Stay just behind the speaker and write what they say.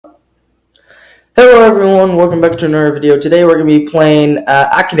Hello everyone, welcome back to another video. Today we're going to be playing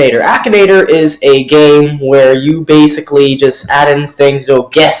Akinator. Akinator is a game where you basically just add in things to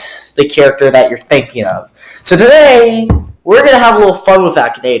guess the character that you're thinking of. So today, we're going to have a little fun with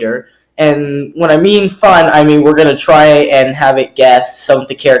Akinator. And when I mean fun, I mean we're going to try and have it guess some of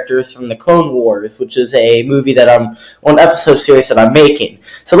the characters from the Clone Wars, which is a movie that one episode series that I'm making.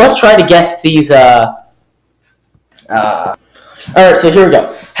 So let's try to guess these, Alright, so here we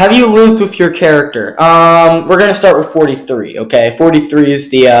go. Have you lived with your character? We're gonna start with 43, okay? 43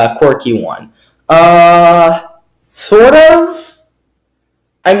 is the, quirky one. Sort of?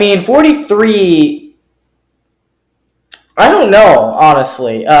 I mean, 43... I don't know,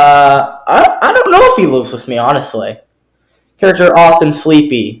 honestly. I don't know if he lives with me, honestly. Character often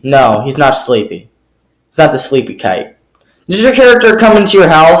sleepy. No, he's not sleepy. He's not the sleepy kite. Does your character come into your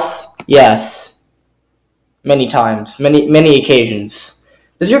house? Yes. Many times. Many occasions.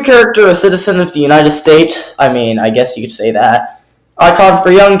 Is your character a citizen of the United States? I mean, I guess you could say that. Icon for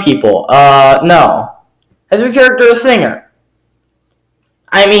young people? No. Is your character a singer?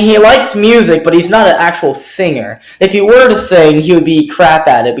 I mean, he likes music, but he's not an actual singer. If he were to sing, he would be crap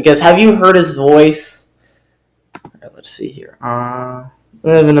at it, because have you heard his voice? Alright, let's see here.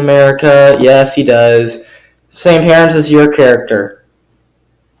 Live in America. Yes, he does. Same parents as your character.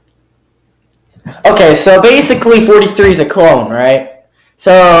 Okay, so basically 43 is a clone, right?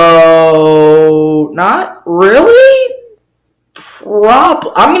 So, not really?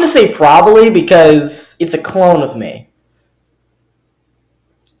 I'm gonna say probably because it's a clone of me.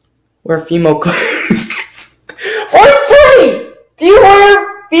 Wear female clothes. 43! Do you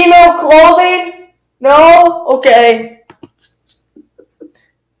wear female clothing? No? Okay.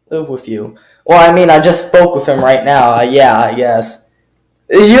 Live with you. Well, I mean, I just spoke with him right now. Yeah, I guess.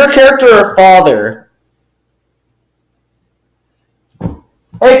 Is your character a father?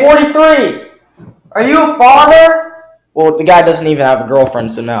 Hey, 43! Are you a father? Well, the guy doesn't even have a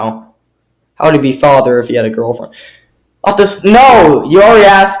girlfriend, so no. How would he be father if he had a girlfriend? No! You already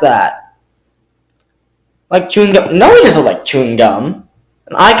asked that. Like chewing gum? No, he doesn't like chewing gum.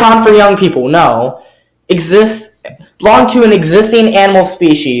 An icon for young people? No. Belong to an existing animal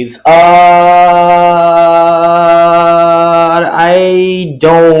species? I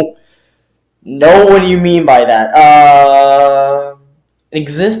don't know what you mean by that.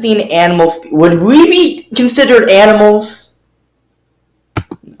 Existing animals. Would we be considered animals?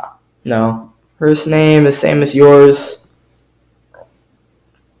 No. First name is same as yours.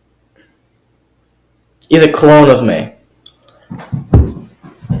 He's a clone of me.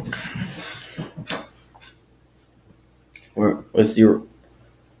 Where was your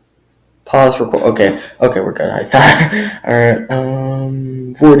pause record? Okay, we're good. Alright,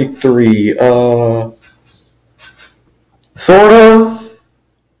 43. Sort of.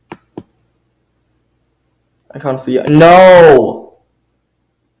 I can't feel. No.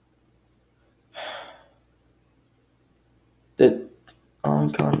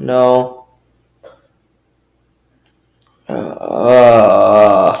 No.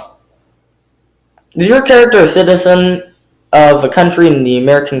 Is your character a citizen of a country in the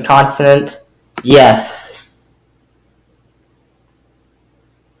American continent? Yes.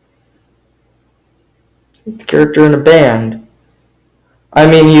 He's a character in a band. I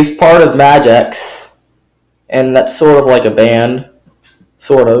mean, he's part of Magix, and that's sort of like a band.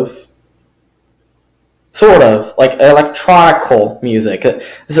 Sort of. Like electronical music.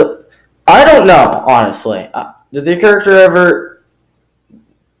 So, I don't know, honestly. Does your character ever...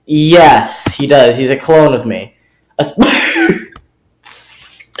 Yes, he does. He's a clone of me.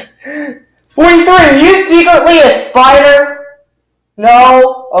 43, are you secretly a spider?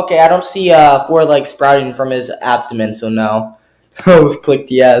 No? Okay, I don't see 4 legs sprouting from his abdomen, so no. I always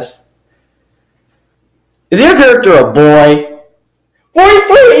clicked yes. Is your character a boy?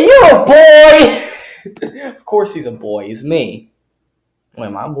 43, you're a boy! Of course he's a boy, he's me. Wait,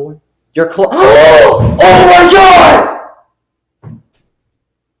 am I a boy? You're oh my god!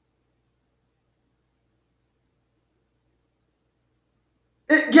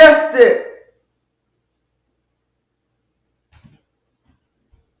 It guessed it!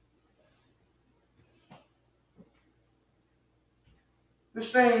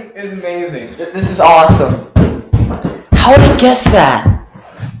 This thing is amazing. This is awesome. How did it guess that?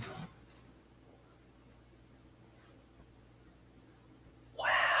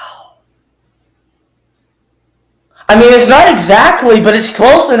 Wow. I mean, it's not exactly, but it's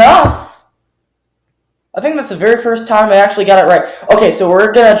close enough. I think that's the very first time I actually got it right. Okay, so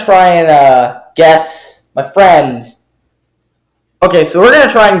we're gonna try and guess my friend. Okay, so we're gonna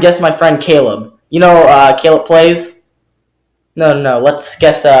try and guess my friend Caleb. You know, Caleb Plays? No. Let's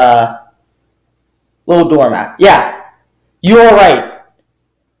guess Little doormat. Yeah, you are right.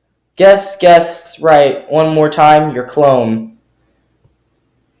 Guess right. One more time, your clone.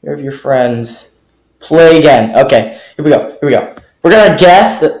 Here are your friends. Play again. Okay, here we go. We're gonna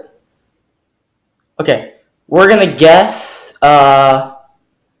guess. Okay, we're gonna guess.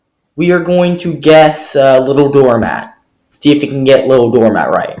 We are going to guess Little Doormat. See if you can get Little Doormat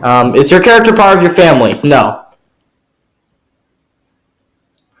right. Is your character part of your family? No.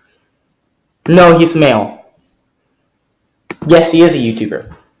 No, he's male. Yes, he is a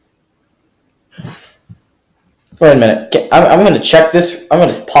YouTuber. Wait a minute. I'm going to check this. I'm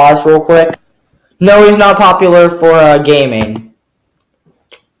going to pause real quick. No, he's not popular for gaming.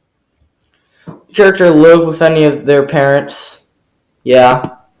 Character live with any of their parents?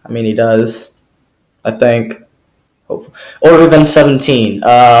 Yeah, I mean he does. I think. Older than 17.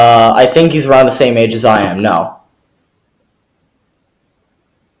 I think he's around the same age as I am. No.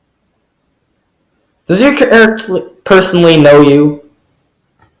 Does your character personally know you?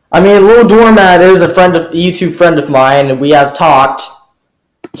 I mean, Little Doormat is a YouTube friend of mine, and we have talked.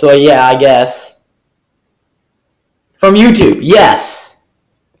 So yeah, I guess. From YouTube, yes.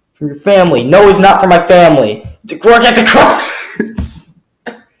 From your family. No, he's not from my family. Work at the cross.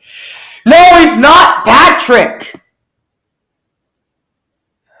 No, he's not Patrick.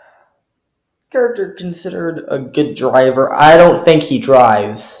 Character considered a good driver. I don't think he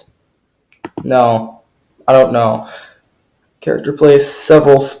drives. No, I don't know. Character plays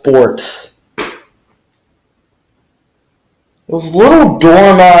several sports. Does Little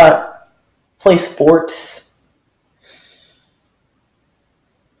Doormat play sports?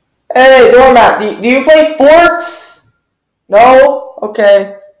 Hey, Doormat, do you play sports? No?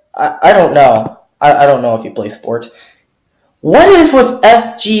 Okay. I don't know. I don't know if you play sports. What is with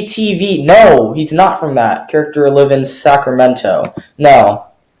FGTV? No, he's not from that. Character live in Sacramento. No.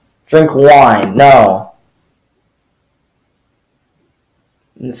 Drink wine. No.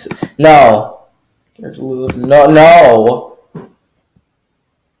 No. No.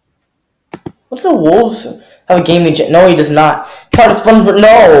 What's the Wolves have a gaming channel? No, he does not. Part of SpongeBob.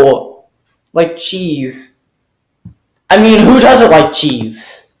 No. Like cheese. I mean, who doesn't like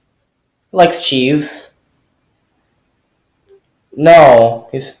cheese? Who likes cheese? No.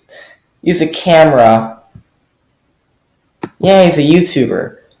 Use a camera. Yeah, he's a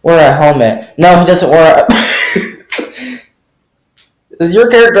YouTuber. Wear a helmet. No, he doesn't wear a... Does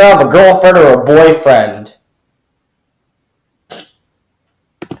your character have a girlfriend or a boyfriend?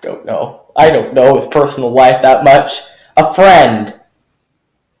 Don't know. I don't know his personal life that much. A friend.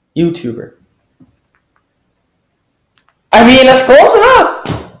 YouTuber. I mean, it's close enough.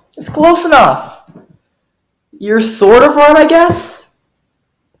 It's close enough. You're sort of right, I guess.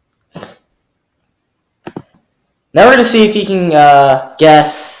 Now we're going to see if he can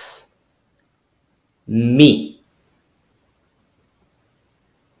guess me.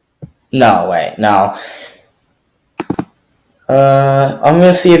 No, wait, no. I'm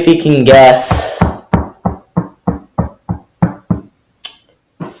going to see if he can guess...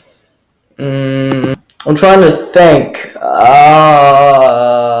 I'm trying to think.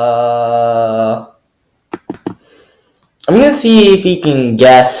 I'm going to see if he can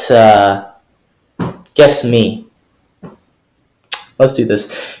guess me. Let's do this.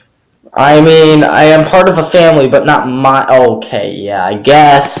 I mean, I am part of a family, but not my... Okay, yeah, I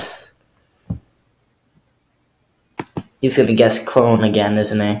guess. He's gonna guess clone again,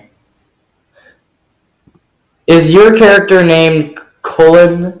 isn't he? Is your character named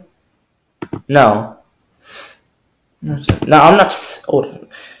Cullen? No. No, I'm not... Oh,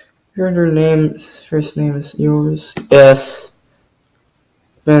 your name... First name is yours. Yes.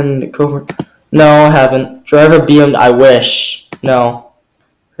 Been covered... No, I haven't. Drive a BMW. I wish. No.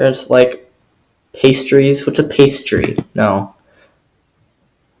 Parents like pastries. What's a pastry? No.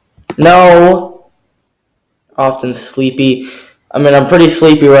 No. Often sleepy. I mean, I'm pretty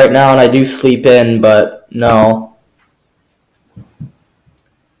sleepy right now, and I do sleep in, but no.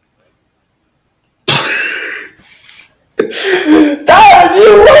 Dad,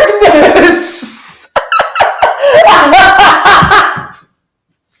 you work this!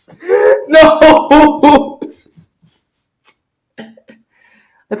 No!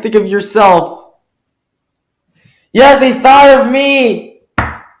 I think of yourself. Yes, they thought of me!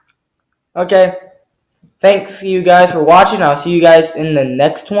 Okay. Thanks you guys for watching. I'll see you guys in the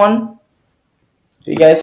next one. See you guys.